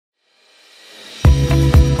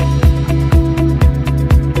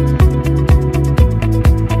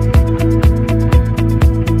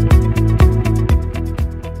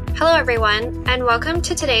everyone, and welcome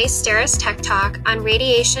to today's STERIS Tech Talk on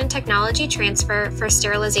radiation technology transfer for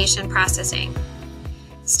sterilization processing.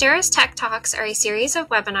 STERIS Tech Talks are a series of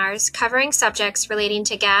webinars covering subjects relating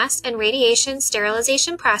to gas and radiation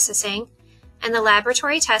sterilization processing and the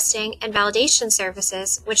laboratory testing and validation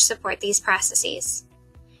services which support these processes.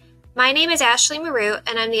 My name is Ashley Maroot,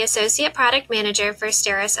 and I'm the Associate Product Manager for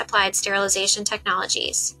STERIS Applied Sterilization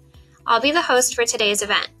Technologies. I'll be the host for today's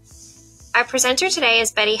event. Our presenter today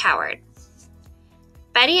is Betty Howard.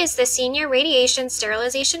 Betty is the Senior Radiation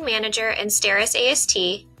Sterilization Manager in STERIS AST,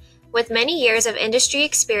 with many years of industry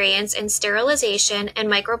experience in sterilization and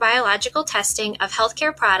microbiological testing of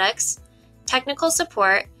healthcare products, technical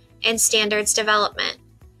support, and standards development.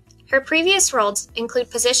 Her previous roles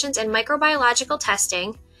include positions in microbiological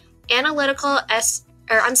testing, analytical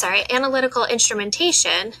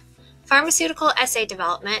instrumentation, pharmaceutical assay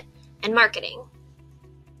development, and marketing.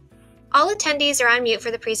 All attendees are on mute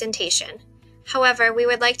for the presentation. However, we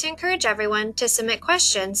would like to encourage everyone to submit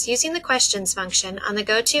questions using the questions function on the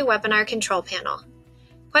GoToWebinar control panel.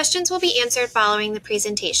 Questions will be answered following the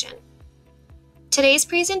presentation. Today's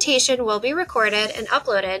presentation will be recorded and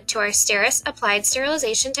uploaded to our STERIS Applied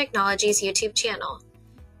Sterilization Technologies YouTube channel.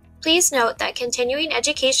 Please note that continuing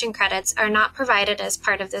education credits are not provided as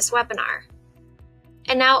part of this webinar.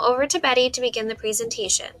 And now over to Betty to begin the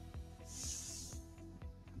presentation.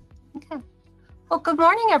 Okay. Well, good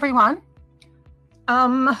morning, everyone.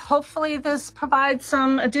 Hopefully this provides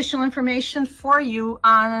some additional information for you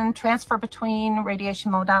on transfer between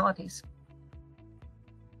radiation modalities.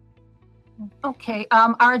 Okay,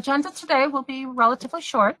 our agenda today will be relatively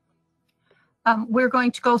short. We're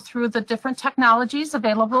going to go through the different technologies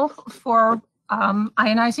available for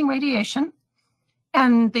ionizing radiation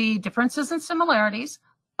and the differences and similarities,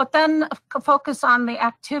 but then focus on the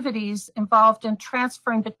activities involved in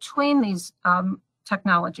transferring between these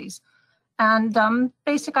technologies and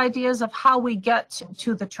basic ideas of how we get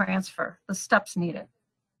to the transfer, the steps needed.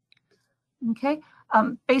 Okay,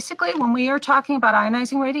 basically when we are talking about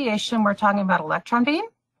ionizing radiation, we're talking about electron beam,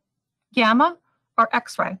 gamma, or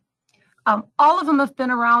X-ray. All of them have been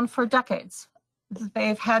around for decades.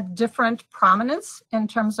 They've had different prominence in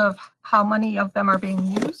terms of how many of them are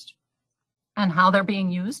being used and how they're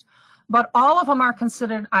being used, but all of them are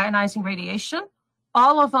considered ionizing radiation.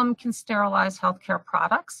 All of them can sterilize healthcare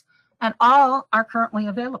products, and all are currently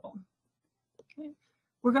available. Okay.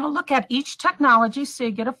 We're going to look at each technology so you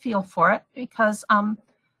get a feel for it, because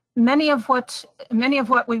many of what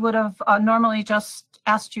we would have normally just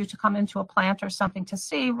asked you to come into a plant or something to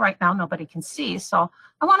see, right now nobody can see. So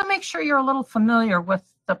I want to make sure you're a little familiar with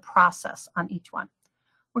the process on each one.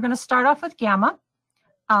 We're going to start off with gamma.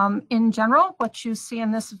 In general, what you see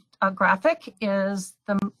in this graphic is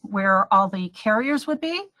where all the carriers would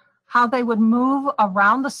be, how they would move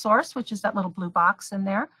around the source, which is that little blue box in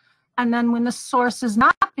there. And then when the source is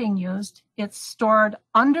not being used, it's stored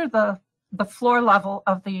under the floor level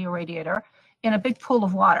of the irradiator in a big pool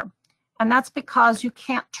of water. And that's because you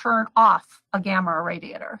can't turn off a gamma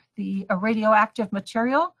irradiator. The radioactive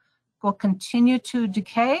material will continue to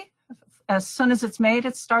decay. As soon as it's made,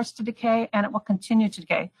 it starts to decay, and it will continue to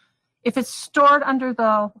decay. If it's stored under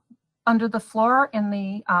the floor in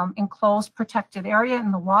the enclosed protected area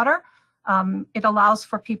in the water, it allows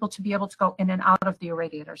for people to be able to go in and out of the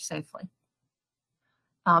irradiator safely.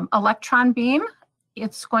 Electron beam,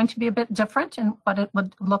 it's going to be a bit different in what it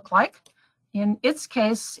would look like. In its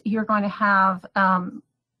case, you're going to have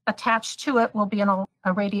attached to it will be an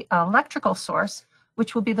electrical source,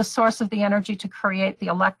 which will be the source of the energy to create the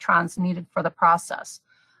electrons needed for the process.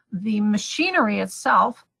 The machinery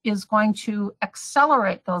itself is going to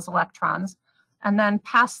accelerate those electrons and then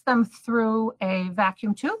pass them through a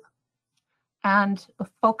vacuum tube and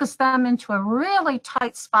focus them into a really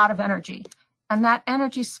tight spot of energy. And that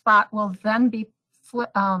energy spot will then be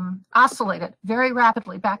oscillated very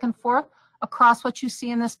rapidly back and forth across what you see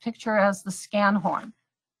in this picture as the scan horn.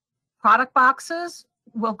 Product boxes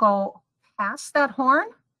will go past that horn,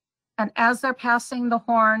 and as they're passing the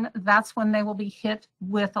horn, that's when they will be hit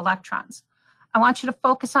with electrons. I want you to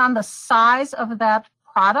focus on the size of that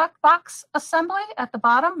product box assembly at the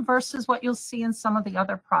bottom versus what you'll see in some of the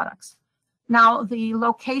other products. Now, the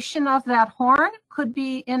location of that horn could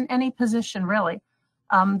be in any position, really.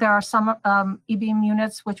 There are some e-beam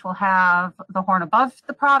units which will have the horn above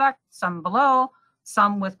the product, some below,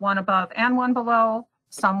 some with one above and one below,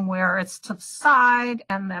 some where it's to the side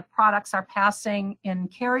and the products are passing in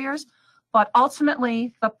carriers. But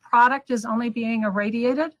ultimately, the product is only being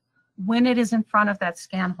irradiated when it is in front of that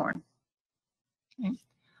scan horn. Okay.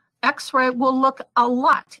 X-ray will look a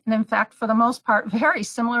lot, and in fact, for the most part, very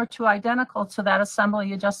similar to identical to that assembly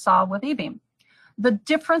you just saw with E-beam. The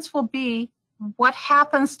difference will be what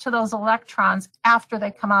happens to those electrons after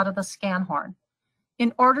they come out of the scan horn.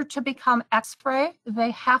 In order to become X-ray,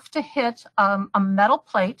 they have to hit a metal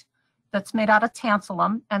plate that's made out of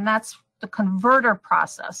tantalum, and that's the converter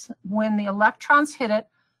process. When the electrons hit it,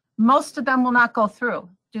 most of them will not go through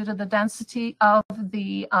due to the density of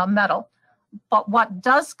the metal. But what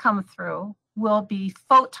does come through will be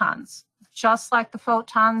photons, just like the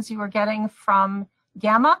photons you were getting from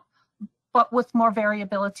gamma, but with more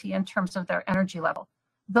variability in terms of their energy level.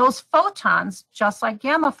 Those photons, just like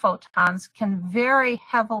gamma photons, can very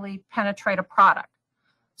heavily penetrate a product.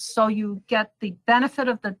 So you get the benefit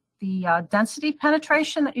of the density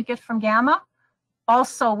penetration that you get from gamma,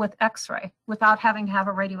 also with X-ray, without having to have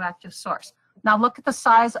a radioactive source. Now look at the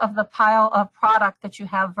size of the pile of product that you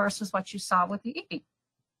have versus what you saw with the E-beam.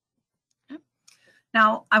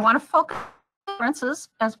 Now I want to focus on the differences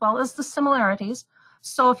as well as the similarities.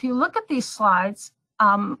 So if you look at these slides,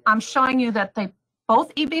 I'm showing you that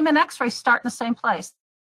both E-beam and X-ray start in the same place.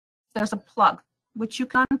 There's a plug, which you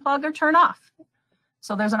can unplug or turn off.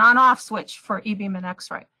 So there's an on-off switch for E-beam and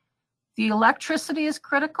X-ray. The electricity is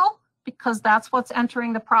critical because that's what's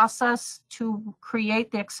entering the process to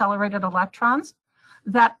create the accelerated electrons.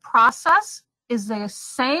 That process is the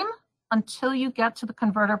same until you get to the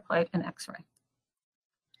converter plate in X-ray.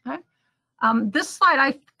 Okay? This slide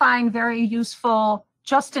I find very useful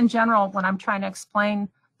just in general when I'm trying to explain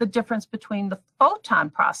the difference between the photon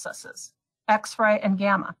processes, X-ray and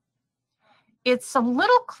gamma. It's a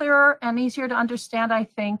little clearer and easier to understand, I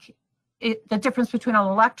think, the difference between an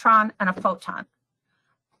electron and a photon.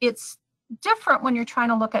 It's different when you're trying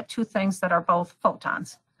to look at two things that are both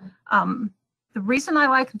photons. The reason I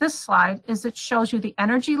like this slide is it shows you the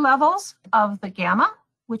energy levels of the gamma,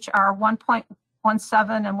 which are 1.17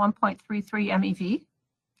 and 1.33 MeV.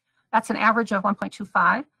 That's an average of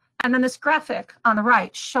 1.25. And then this graphic on the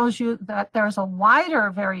right shows you that there's a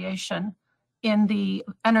wider variation in the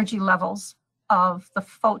energy levels of the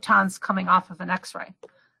photons coming off of an X-ray.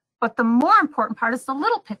 But the more important part is the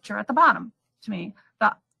little picture at the bottom to me.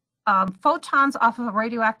 The photons off of a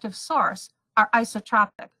radioactive source are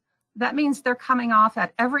isotropic. That means they're coming off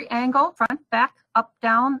at every angle, front, back, up,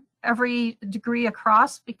 down, every degree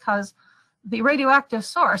across, because the radioactive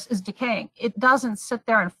source is decaying. It doesn't sit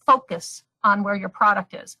there and focus on where your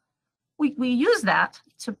product is. We use that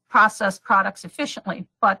to process products efficiently,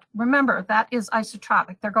 but remember, that is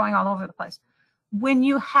isotropic. They're going all over the place. When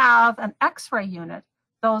you have an X-ray unit,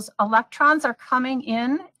 those electrons are coming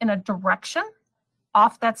in a direction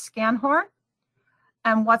off that scan horn,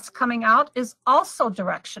 and what's coming out is also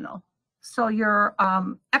directional. So your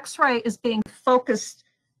X-ray is being focused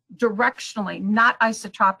directionally, not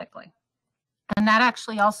isotropically. And that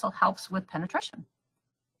actually also helps with penetration.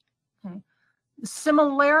 Okay.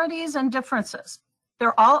 Similarities and differences.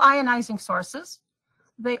 They're all ionizing sources.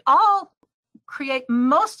 They all create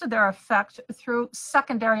most of their effect through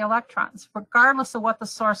secondary electrons, regardless of what the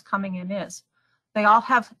source coming in is. They all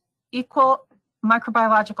have equal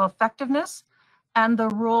microbiological effectiveness, and the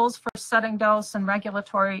rules for setting dose and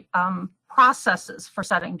regulatory processes for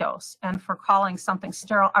setting dose and for calling something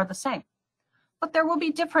sterile are the same. But there will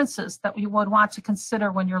be differences that we would want to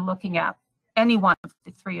consider when you're looking at any one of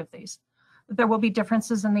the three of these. There will be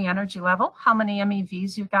differences in the energy level, how many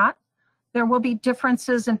MeVs you've got. There will be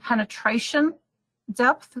differences in penetration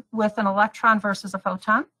depth with an electron versus a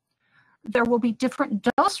photon. There will be different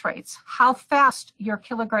dose rates, how fast your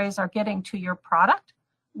kilograms are getting to your product,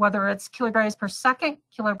 whether it's kilograms per second,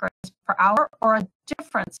 kilograms per hour, or a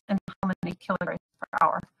difference in how many kilograms per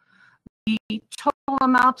hour. The total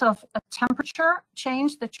amount of a temperature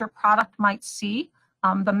change that your product might see,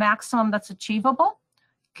 the maximum that's achievable,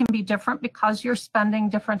 can be different because you're spending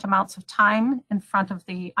different amounts of time in front of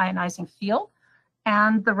the ionizing field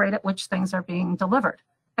and the rate at which things are being delivered.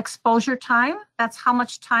 Exposure time, that's how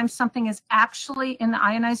much time something is actually in the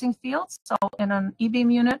ionizing field. So in an E-beam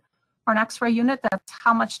unit or an X-ray unit, that's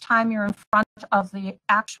how much time you're in front of the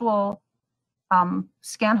actual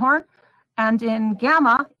scan horn. And in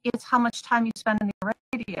gamma, it's how much time you spend in the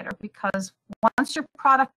irradiator, because once your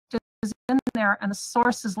product is in there and the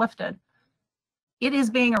source is lifted, it is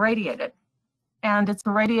being irradiated, and it's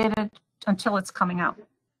irradiated until it's coming out.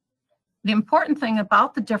 The important thing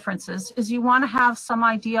about the differences is you want to have some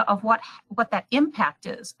idea of what that impact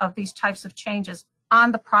is of these types of changes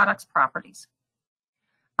on the product's properties.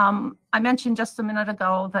 I mentioned just a minute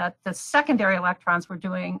ago that the secondary electrons were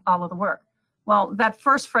doing all of the work. Well, that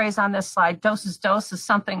first phrase on this slide, dose is dose, is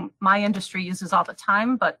something my industry uses all the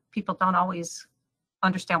time, but people don't always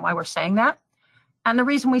understand why we're saying that. And the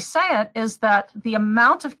reason we say it is that the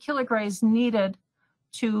amount of kilograms needed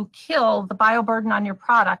to kill the bioburden on your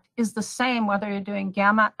product is the same whether you're doing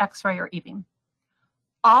gamma, X-ray, or E-beam.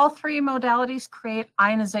 All three modalities create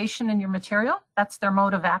ionization in your material. That's their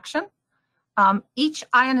mode of action. Each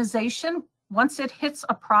ionization, once it hits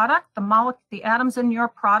a product, the atoms in your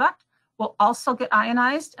product will also get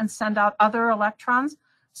ionized and send out other electrons.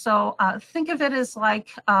 So think of it as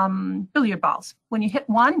like billiard balls. When you hit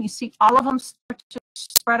one, you see all of them start to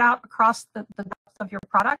spread out across the depth of your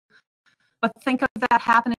product. But think of that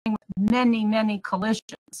happening with many, many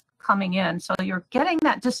collisions coming in. So you're getting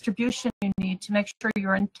that distribution you need to make sure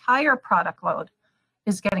your entire product load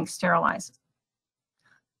is getting sterilized.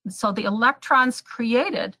 So the electrons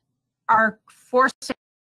created are forcing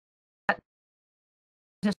that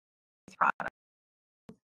product.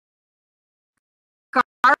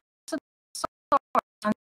 Regardless of the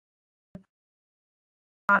source,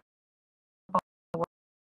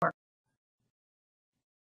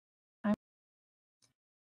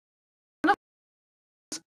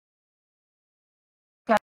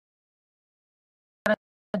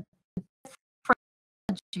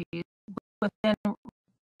 within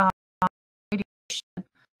radiation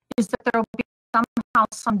is that there will be somehow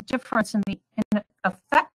some difference in the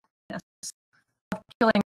effectiveness of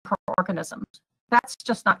killing microorganisms. That's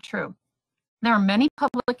just not true. There are many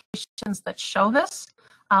publications that show this.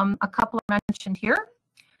 A couple are mentioned here,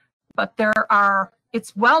 but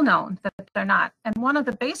it's well known that they're not. And one of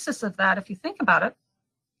the basis of that, if you think about it,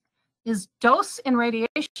 is dose in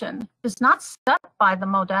radiation is not set by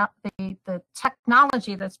the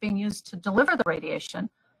technology that's being used to deliver the radiation.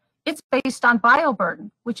 It's based on bioburden,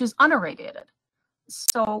 which is unirradiated.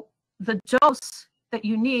 So the dose that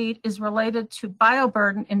you need is related to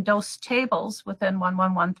bioburden in dose tables within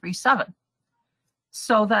 11137.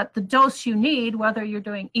 So that the dose you need, whether you're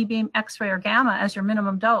doing E-beam, X-ray, or gamma as your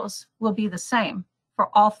minimum dose, will be the same for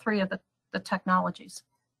all three of the technologies.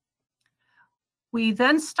 We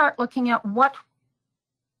then start looking at what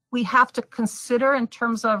we have to consider in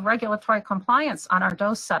terms of regulatory compliance on our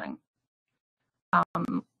dose setting.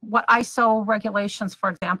 What ISO regulations, for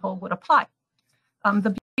example, would apply.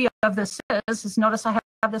 The beauty of this is notice I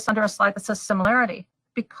have this under a slide that says similarity,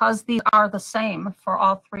 because these are the same for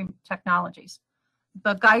all three technologies.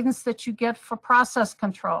 The guidance that you get for process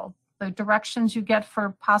control, the directions you get for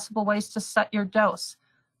possible ways to set your dose,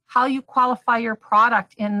 how you qualify your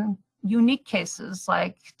product in unique cases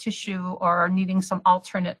like tissue or needing some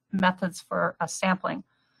alternate methods for sampling.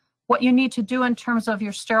 What you need to do in terms of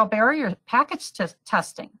your sterile barrier package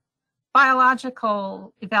testing,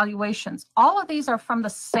 biological evaluations, all of these are from the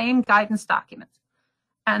same guidance document.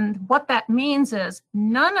 And what that means is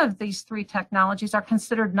none of these three technologies are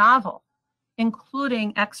considered novel,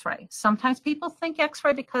 including X-ray. Sometimes people think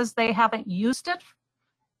X-ray because they haven't used it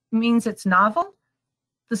means it's novel.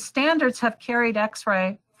 The standards have carried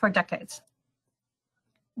X-ray for decades.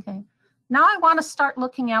 Okay. Now I want to start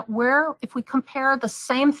looking at where, if we compare the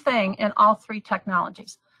same thing in all three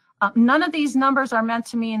technologies. None of these numbers are meant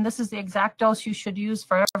to mean this is the exact dose you should use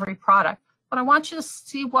for every product, but I want you to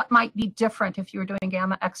see what might be different if you were doing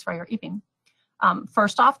gamma, X-ray, or E-beam.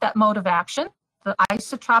 First off, that mode of action, the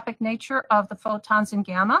isotropic nature of the photons in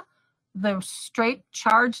gamma, the straight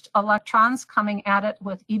charged electrons coming at it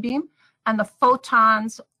with E-beam, and the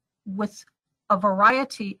photons with a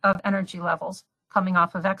variety of energy levels coming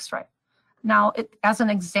off of X-ray. Now, as an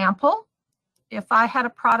example, if I had a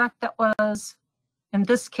product that was, in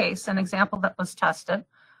this case, an example that was tested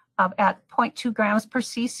at 0.2 grams per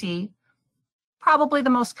cc, probably the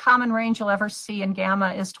most common range you'll ever see in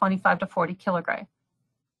gamma is 25 to 40 kilogray.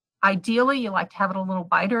 Ideally, you like to have it a little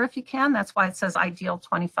lighter if you can. That's why it says ideal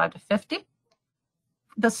 25 to 50.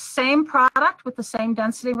 The same product with the same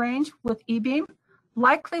density range with E-beam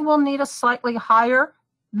likely will need a slightly higher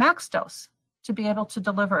max dose to be able to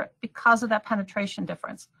deliver it because of that penetration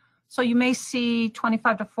difference. So you may see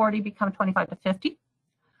 25 to 40 become 25 to 50.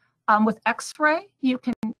 With X-ray, you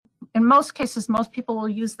can, in most cases, most people will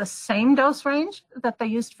use the same dose range that they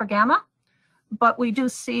used for gamma, but we do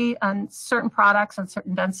see on certain products and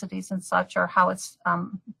certain densities and such, or how it's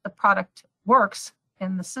the product works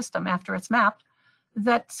in the system after it's mapped,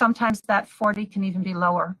 that sometimes that 40 can even be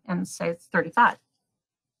lower and say it's 35.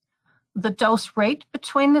 The dose rate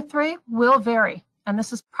between the three will vary, and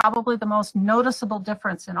this is probably the most noticeable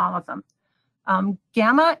difference in all of them.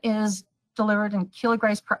 Gamma is delivered in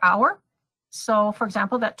kilograms per hour. So, for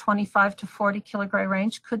example, that 25 to 40 kilogram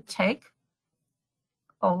range could take,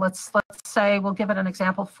 let's say, we'll give it an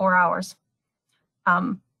example, 4 hours.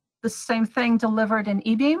 The same thing delivered in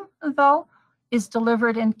E-beam, though, is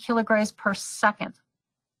delivered in kilograms per second.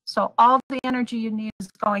 So all the energy you need is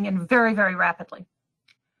going in very, very rapidly.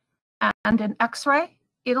 And in X-ray,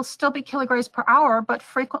 it'll still be kilograms per hour, but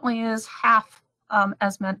frequently is half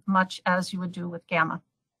as much as you would do with gamma.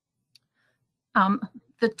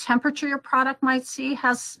 The temperature your product might see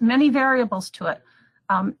has many variables to it.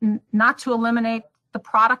 Not to eliminate the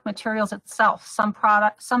product materials itself.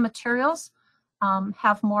 Some materials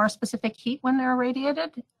have more specific heat when they're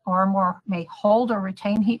irradiated, or may hold or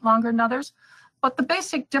retain heat longer than others. But the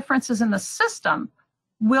basic differences in the system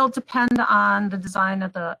will depend on the design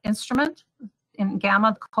of the instrument. In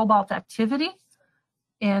gamma, the cobalt activity.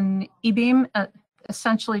 In E-beam,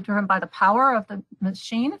 essentially driven by the power of the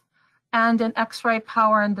machine. And in X-ray,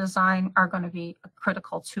 power and design are going to be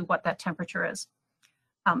critical to what that temperature is.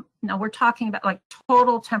 Now we're talking about like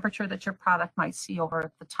total temperature that your product might see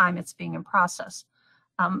over the time it's being in process.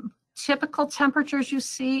 Typical temperatures you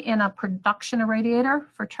see in a production irradiator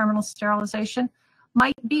for terminal sterilization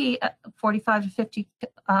might be at 45 to 50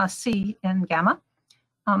 C in gamma.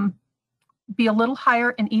 Be a little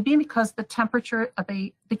higher in E-beam because the temperature of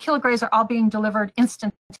the kilograms are all being delivered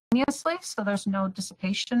instantaneously, so there's no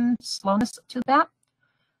dissipation slowness to that.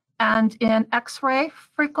 And in X-ray,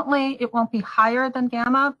 frequently it won't be higher than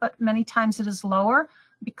gamma, but many times it is lower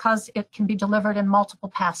because it can be delivered in multiple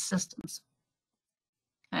pass systems.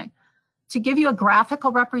 Okay. To give you a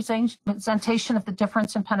graphical representation of the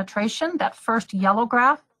difference in penetration, that first yellow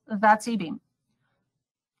graph, that's E-beam.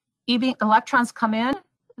 E-beam electrons come in,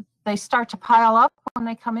 they start to pile up when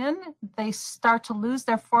they come in, they start to lose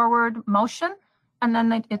their forward motion, and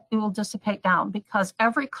then it will dissipate down because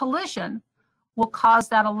every collision will cause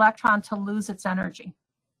that electron to lose its energy.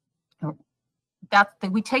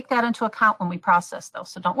 We take that into account when we process though,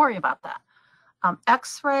 so don't worry about that.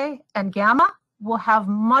 X-ray and gamma will have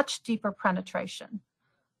much deeper penetration.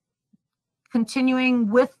 Continuing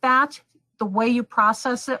with that, the way you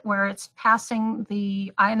process it, where it's passing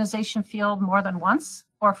the ionization field more than once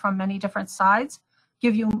or from many different sides,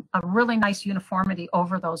 give you a really nice uniformity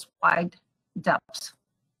over those wide depths.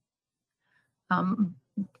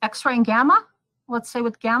 X-ray and gamma, let's say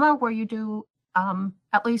with gamma where you do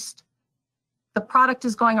at least the product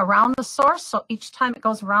is going around the source, so each time it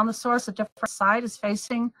goes around the source, a different side is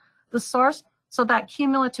facing the source. So that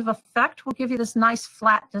cumulative effect will give you this nice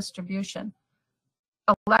flat distribution.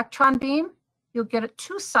 Electron beam, you'll get a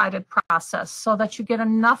two-sided process so that you get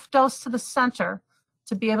enough dose to the center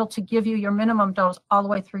to be able to give you your minimum dose all the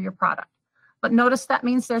way through your product. But notice that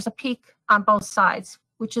means there's a peak on both sides,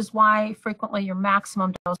 which is why frequently your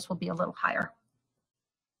maximum dose will be a little higher.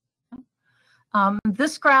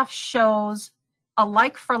 This graph shows a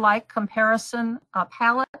like-for-like comparison, a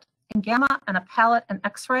palette in gamma and a palette in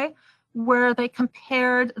X-ray, where they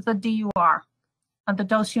compared the DUR, the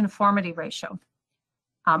dose uniformity ratio.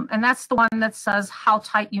 And that's the one that says how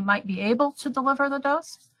tight you might be able to deliver the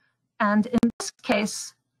dose. And in this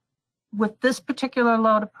case, with this particular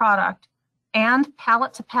load of product and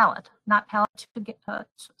pallet to pallet, not pallet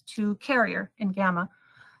to carrier in gamma,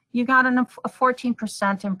 you got a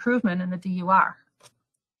 14% improvement in the DUR.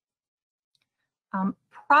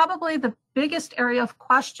 Probably the biggest area of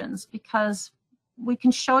questions, because we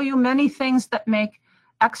can show you many things that make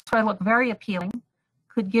X-ray look very appealing,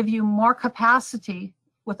 could give you more capacity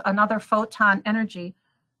with another photon energy,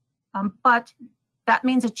 but that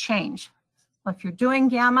means a change. If you're doing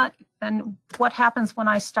gamma, then what happens when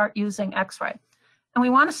I start using X-ray? And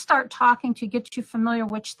we want to start talking to get you familiar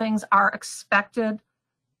which things are expected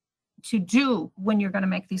to do when you're going to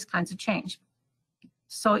make these kinds of change.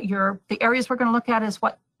 So the areas we're going to look at is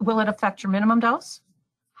what will it affect your minimum dose?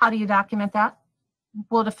 How do you document that?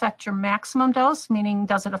 Will it affect your maximum dose, meaning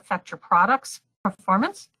does it affect your product's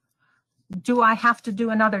performance? Do I have to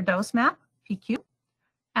do another dose map, PQ?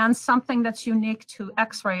 And something that's unique to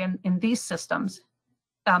X-ray in these systems,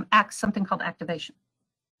 something called activation.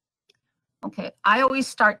 Okay, I always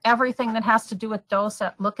start everything that has to do with dose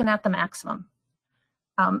at looking at the maximum.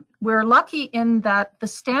 We're lucky in that the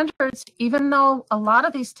standards, even though a lot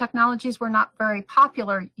of these technologies were not very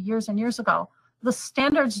popular years and years ago, the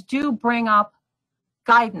standards do bring up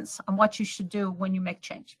guidance on what you should do when you make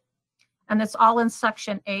change. And it's all in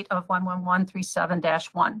section 8 of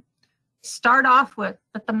 11137-1. Start off with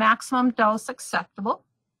that the maximum dose acceptable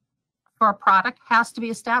for a product has to be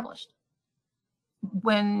established.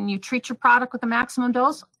 When you treat your product with a maximum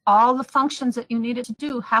dose, all the functions that you need it to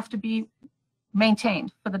do have to be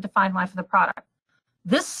maintained for the defined life of the product.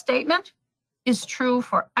 This statement is true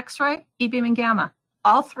for X-ray, E-beam, and gamma,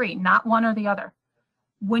 all three, not one or the other.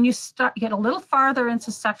 When you get a little farther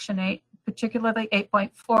into section 8, particularly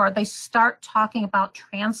 8.4, they start talking about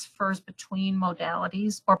transfers between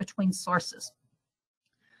modalities or between sources.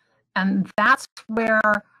 And that's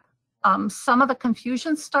where some of the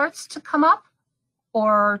confusion starts to come up,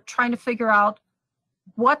 or trying to figure out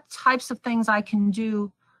what types of things I can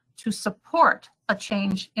do to support a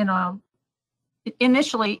change in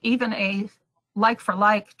initially even a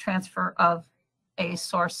like-for-like transfer of a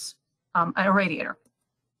source, a irradiator.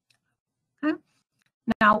 Okay.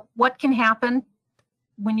 Now, what can happen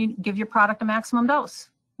when you give your product a maximum dose?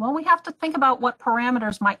 Well, we have to think about what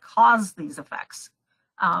parameters might cause these effects.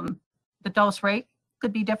 The dose rate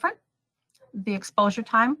could be different. The exposure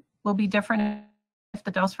time will be different if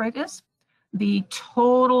the dose rate is. The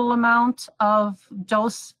total amount of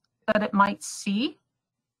dose that it might see,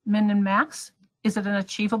 min and max, is it an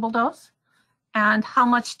achievable dose? And how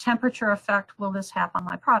much temperature effect will this have on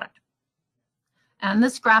my product? And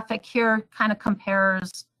this graphic here kind of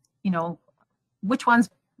compares, you know, which one's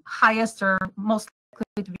highest or most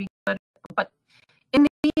likely to be good. But in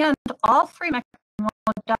the end, all three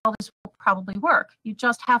modalities will probably work. You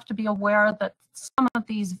just have to be aware that some of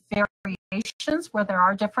these variations, where there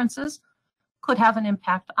are differences, could have an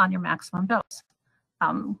impact on your maximum dose.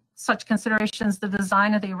 Such considerations: the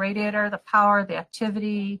design of the irradiator, the power, the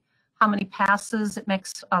activity, how many passes it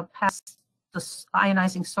makes past the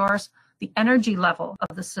ionizing source, the energy level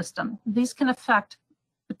of the system. These can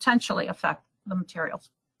potentially affect the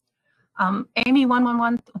materials. AMI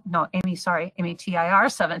TIR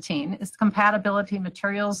 17 is compatibility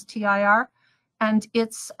materials TIR, and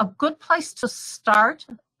it's a good place to start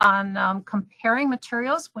on comparing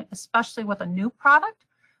materials, especially with a new product,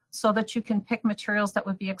 so that you can pick materials that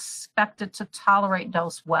would be expected to tolerate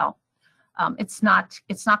dose well. It's not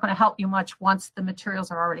going to help you much once the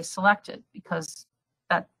materials are already selected, because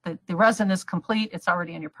the resin is complete, it's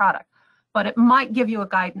already in your product. But it might give you a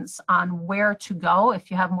guidance on where to go if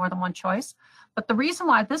you have more than one choice. But the reason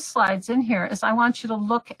why this slide's in here is I want you to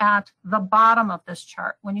look at the bottom of this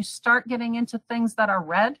chart. When you start getting into things that are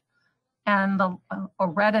red and or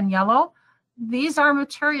red and yellow, these are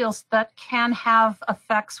materials that can have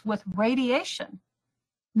effects with radiation.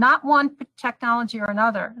 Not one technology or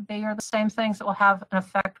another. They are the same things that will have an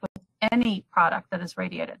effect with any product that is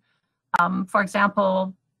radiated. For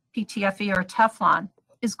example, PTFE or Teflon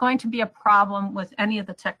is going to be a problem with any of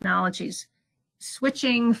the technologies.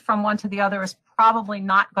 Switching from one to the other is probably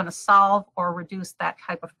not going to solve or reduce that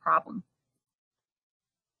type of problem,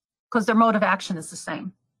 because their mode of action is the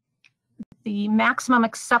same. The maximum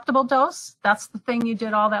acceptable dose, that's the thing you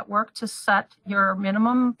did all that work to set your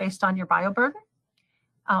minimum based on your bioburden.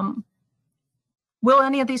 Will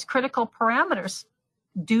any of these critical parameters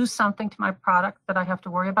do something to my product that I have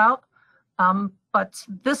to worry about? But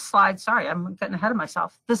this slide, sorry, I'm getting ahead of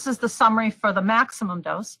myself. This is the summary for the maximum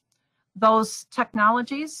dose. Those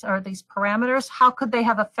technologies or these parameters, how could they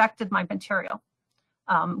have affected my material?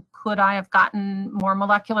 Could I have gotten more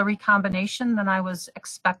molecular recombination than I was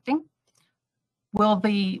expecting? Will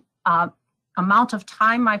the amount of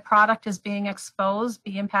time my product is being exposed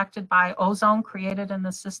be impacted by ozone created in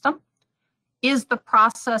the system? Is the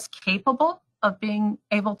process capable of being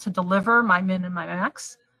able to deliver my min and my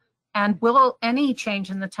max? And will any change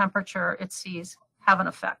in the temperature it sees have an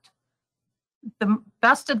effect? The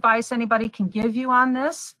best advice anybody can give you on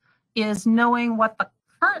this is knowing what the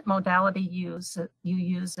current modality you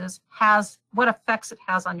use has, what effects it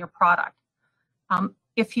has on your product.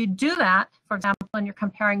 If you do that, for example, when you're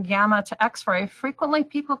comparing gamma to X-ray, frequently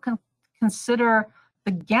people can consider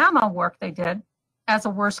the gamma work they did as a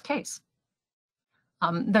worst case.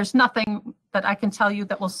 There's nothing that I can tell you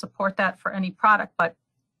that will support that for any product, but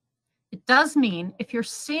it does mean if you're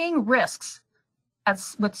seeing risks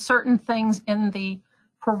with certain things in the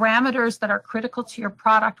parameters that are critical to your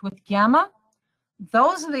product with gamma,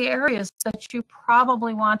 those are the areas that you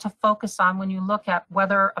probably want to focus on when you look at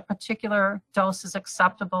whether a particular dose is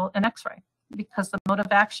acceptable in X-ray, because the mode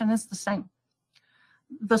of action is the same.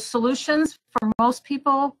 The solutions for most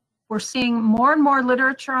people, we're seeing more and more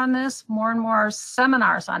literature on this, more and more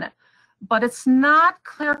seminars on it, but it's not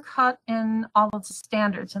clear-cut in all of the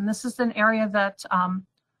standards. And this is an area that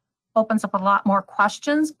opens up a lot more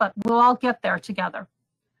questions, but we'll all get there together.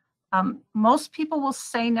 Most people will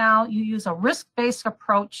say now you use a risk-based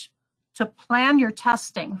approach to plan your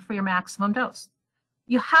testing for your maximum dose.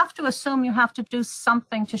 You have to assume you have to do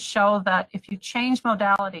something to show that if you change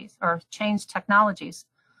modalities or change technologies,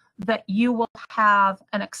 that you will have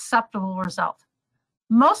an acceptable result.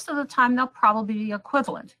 Most of the time, they'll probably be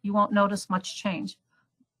equivalent. You won't notice much change.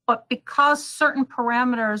 But because certain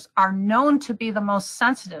parameters are known to be the most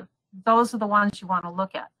sensitive, those are the ones you want to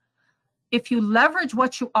look at. If you leverage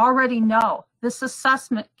what you already know, this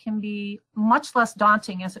assessment can be much less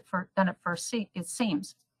daunting than it first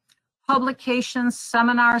seems. Publications,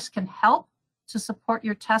 seminars can help to support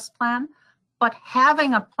your test plan, but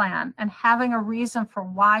having a plan and having a reason for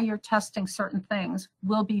why you're testing certain things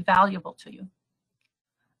will be valuable to you.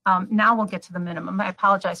 Now we'll get to the minimum. I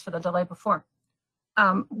apologize for the delay before.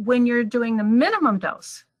 When you're doing the minimum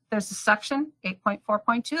dose, there's a section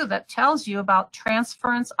 8.4.2 that tells you about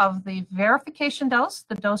transference of the verification dose,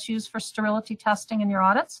 the dose used for sterility testing in your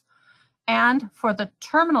audits, and for the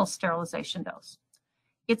terminal sterilization dose.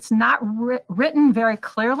 It's not written very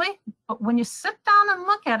clearly, but when you sit down and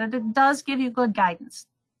look at it, it does give you good guidance.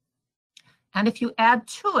 And if you add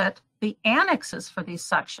to it the annexes for these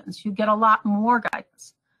sections, you get a lot more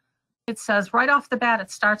guidance. It says right off the bat, it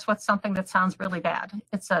starts with something that sounds really bad.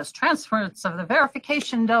 It says transference of the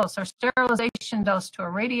verification dose or sterilization dose to a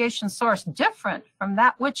radiation source different from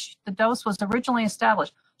that which the dose was originally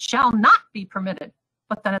established shall not be permitted.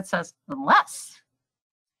 But then it says unless.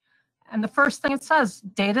 And the first thing it says,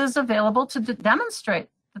 data is available to demonstrate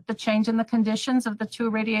that the change in the conditions of the two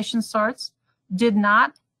radiation sources did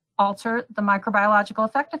not alter the microbiological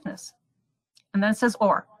effectiveness. And then it says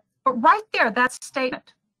or. But right there, that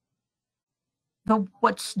statement,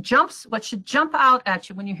 what should jump out at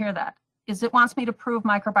you when you hear that is it wants me to prove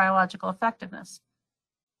microbiological effectiveness.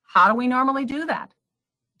 How do we normally do that?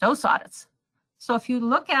 Dose audits. So if you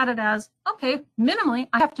look at it as, okay, minimally,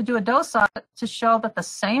 I have to do a dose audit to show that the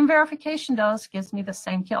same verification dose gives me the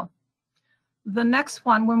same kill. The next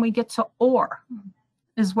one, when we get to or,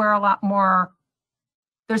 is where a lot more,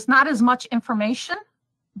 there's not as much information,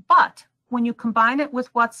 but when you combine it with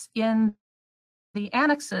what's in the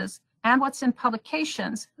annexes and what's in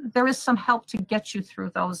publications, there is some help to get you through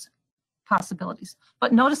those possibilities.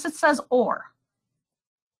 But notice it says or.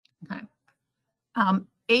 Okay.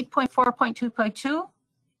 8.4.2.2,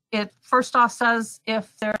 it first off says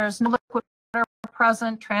if there's no liquid water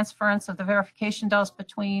present, transference of the verification dose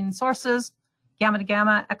between sources, gamma to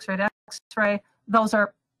gamma, X-ray to X-ray, those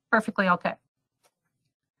are perfectly okay.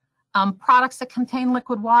 Products that contain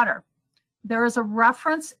liquid water. There is a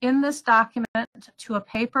reference in this document to a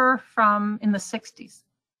paper from in the 60s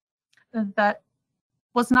that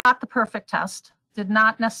was not the perfect test, did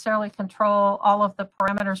not necessarily control all of the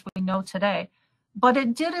parameters we know today, but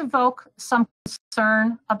it did evoke some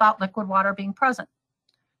concern about liquid water being present.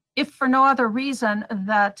 If for no other reason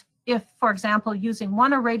that if, for example, using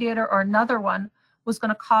one irradiator or another one was going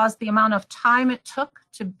to cause the amount of time it took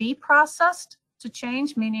to be processed to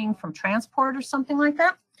change, meaning from transport or something like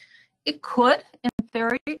that, it could, in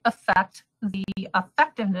theory, affect the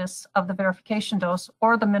effectiveness of the verification dose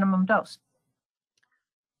or the minimum dose.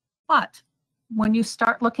 But when you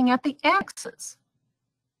start looking at the annexes,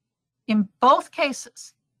 in both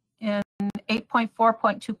cases, in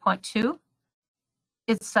 8.4.2.2,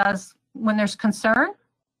 it says when there's concern,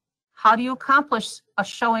 how do you accomplish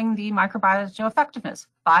showing the microbiological effectiveness?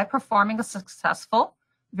 By performing a successful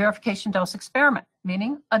verification dose experiment,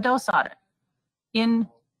 meaning a dose audit. In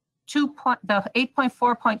the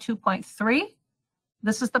 8.4.2.3,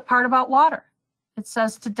 this is the part about water. It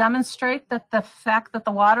says to demonstrate that the fact that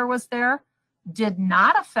the water was there did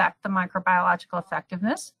not affect the microbiological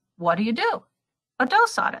effectiveness. What do? A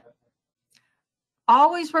dose audit.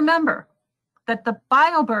 Always remember that the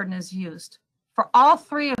bioburden is used for all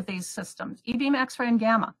three of these systems, E-beam, X-ray, and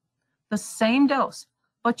gamma, the same dose,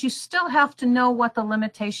 but you still have to know what the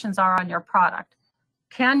limitations are on your product.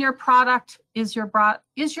 Is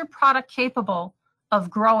your product capable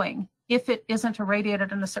of growing if it isn't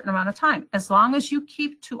irradiated in a certain amount of time? As long as you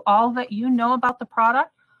keep to all that you know about the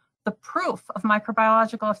product, the proof of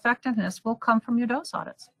microbiological effectiveness will come from your dose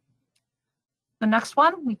audits. The next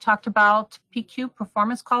one, we talked about PQ,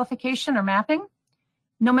 performance qualification or mapping.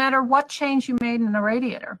 No matter what change you made in an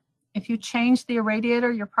irradiator, if you change the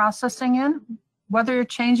irradiator you're processing in, whether you're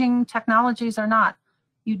changing technologies or not,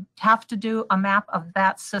 you have to do a map of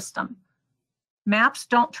that system. Maps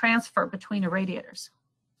don't transfer between irradiators.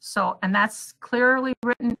 So, and that's clearly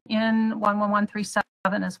written in 11137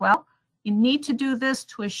 as well. You need to do this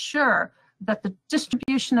to assure that the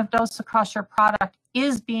distribution of dose across your product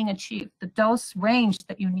is being achieved, the dose range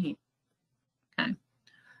that you need. Okay.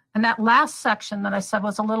 And that last section that I said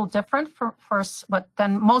was a little different for what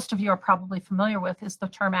then most of you are probably familiar with is the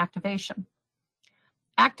term activation.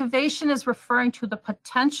 Activation is referring to the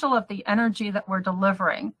potential of the energy that we're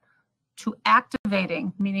delivering to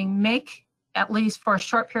activating, meaning make, at least for a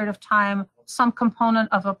short period of time, some component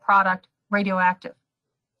of a product radioactive.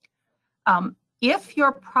 If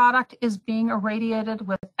your product is being irradiated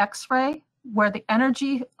with X-ray, where the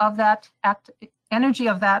energy of that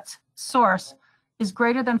source is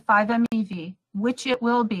greater than 5 MeV, which it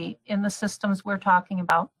will be in the systems we're talking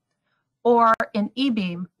about, or in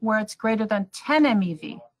E-beam, where it's greater than 10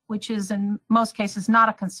 MeV, which is in most cases not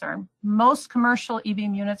a concern. Most commercial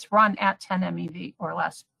E-beam units run at 10 MeV or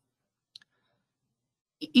less.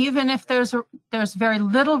 Even if there's very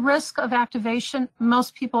little risk of activation,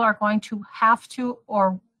 most people are going to have to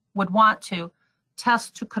or would want to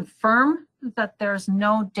test to confirm that there's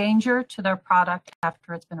no danger to their product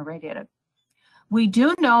after it's been irradiated. We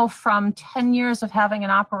do know from 10 years of having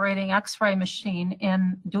an operating X-ray machine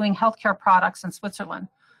in doing healthcare products in Switzerland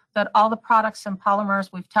that all the products and polymers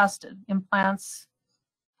we've tested, implants,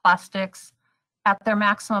 plastics, at their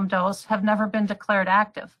maximum dose have never been declared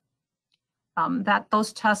active.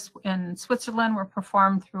 Those tests in Switzerland were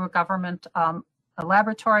performed through a government a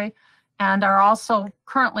laboratory and are also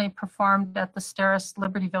currently performed at the STERIS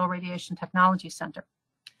Libertyville Radiation Technology Center.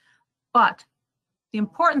 But the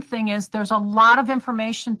important thing is there's a lot of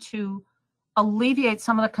information to alleviate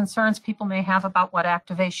some of the concerns people may have about what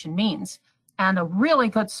activation means. And a really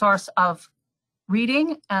good source of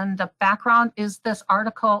reading and the background is this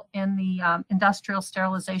article in the industrial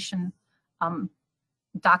sterilization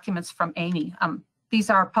documents from ANI. These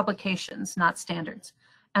are publications, not standards,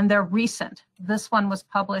 and they're recent. This one was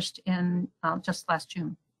published in just last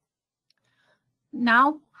June.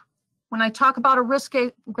 Now, when I talk about a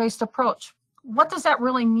risk-based approach, what does that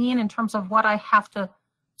really mean in terms of what I have to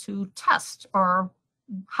test, or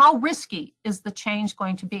how risky is the change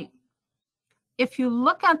going to be? If you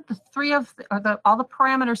look at all the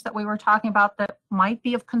parameters that we were talking about that might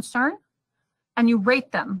be of concern, and you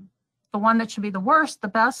rate them, the one that should be the worst, the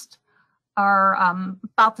best, are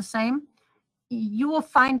about the same, you will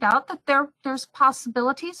find out that there's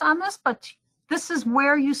possibilities on this, but this is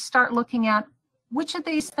where you start looking at which of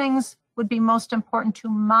these things would be most important to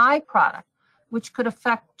my product, which could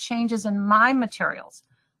affect changes in my materials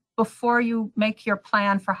before you make your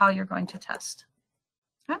plan for how you're going to test.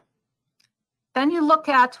 Okay? Then you look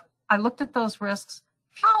at, I looked at those risks,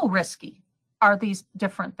 how risky are these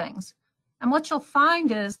different things? And what you'll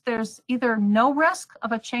find is there's either no risk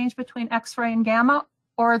of a change between X-ray and gamma,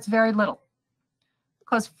 or it's very little.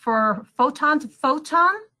 Because for photon to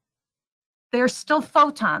photon, they're still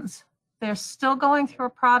photons. They're still going through a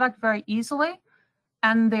product very easily,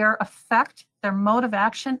 and their effect, their mode of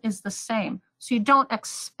action is the same. So you don't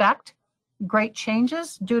expect great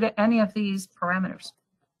changes due to any of these parameters.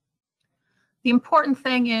 The important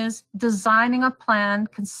thing is designing a plan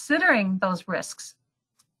considering those risks.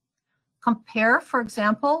 Compare, for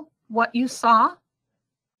example, what you saw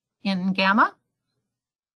in gamma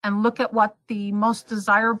and look at what the most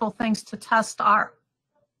desirable things to test are.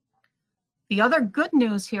 The other good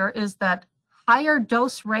news here is that higher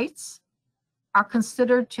dose rates are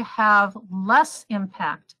considered to have less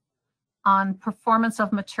impact on performance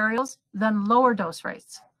of materials than lower dose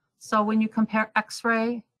rates. So when you compare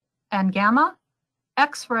X-ray and gamma,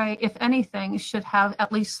 X-ray, if anything, should have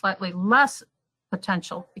at least slightly less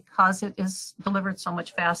potential because it is delivered so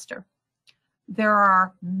much faster. There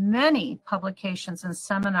are many publications and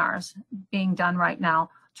seminars being done right now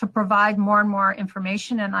to provide more and more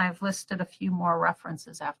information, and I've listed a few more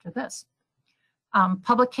references after this.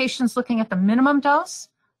 Publications looking at the minimum dose.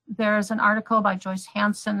 There's an article by Joyce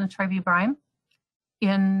Hansen and Trevi Brime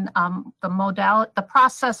in the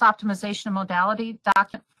process optimization and modality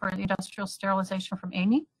document for the industrial sterilization from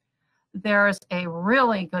ANI. There's a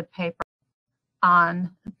really good paper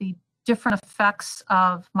on the different effects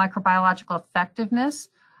of microbiological effectiveness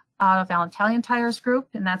out of Alan Talientire's group,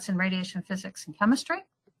 and that's in radiation physics and chemistry.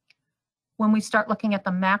 When we start looking at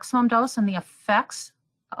the maximum dose and the effects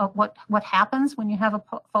of what happens when you have a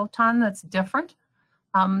photon that's different,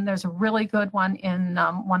 there's a really good one in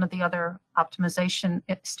one of the other optimization,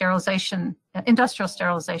 sterilization, industrial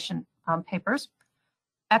sterilization papers.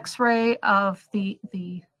 X-ray of the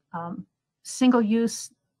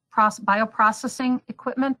single-use bioprocessing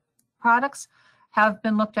equipment products have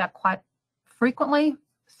been looked at quite frequently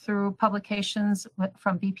through publications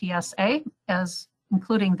from BPSA, as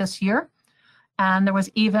including this year. And there was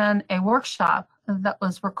even a workshop that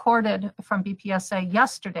was recorded from BPSA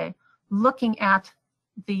yesterday looking at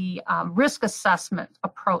the risk assessment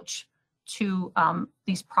approach to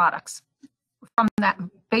these products from that,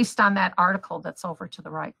 based on that article that's over to the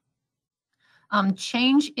right.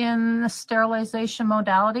 Change in the sterilization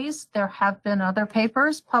modalities. There have been other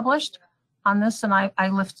papers published on this, and I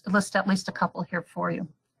list at least a couple here for you.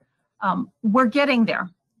 We're getting there.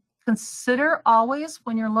 Consider always,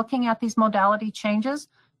 when you're looking at these modality changes,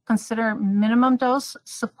 consider minimum dose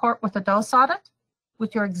support with a dose audit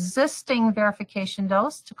with your existing verification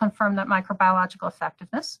dose to confirm that microbiological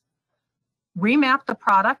effectiveness. Remap the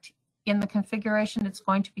product in the configuration it's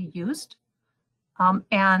going to be used,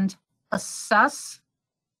 and assess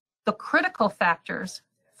the critical factors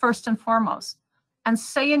first and foremost, and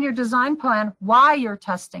say in your design plan why you're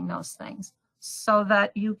testing those things so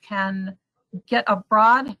that you can get a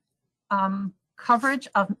broad coverage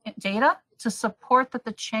of data to support that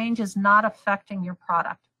the change is not affecting your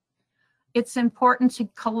product. It's important to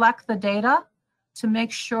collect the data to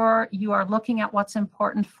make sure you are looking at what's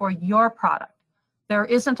important for your product. There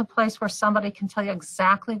isn't a place where somebody can tell you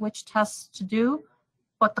exactly which tests to do,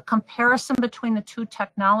 but the comparison between the two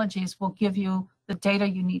technologies will give you the data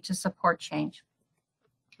you need to support change.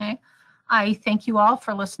 Okay, I thank you all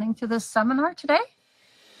for listening to this seminar today.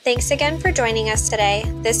 Thanks again for joining us today.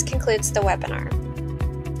 This concludes the webinar.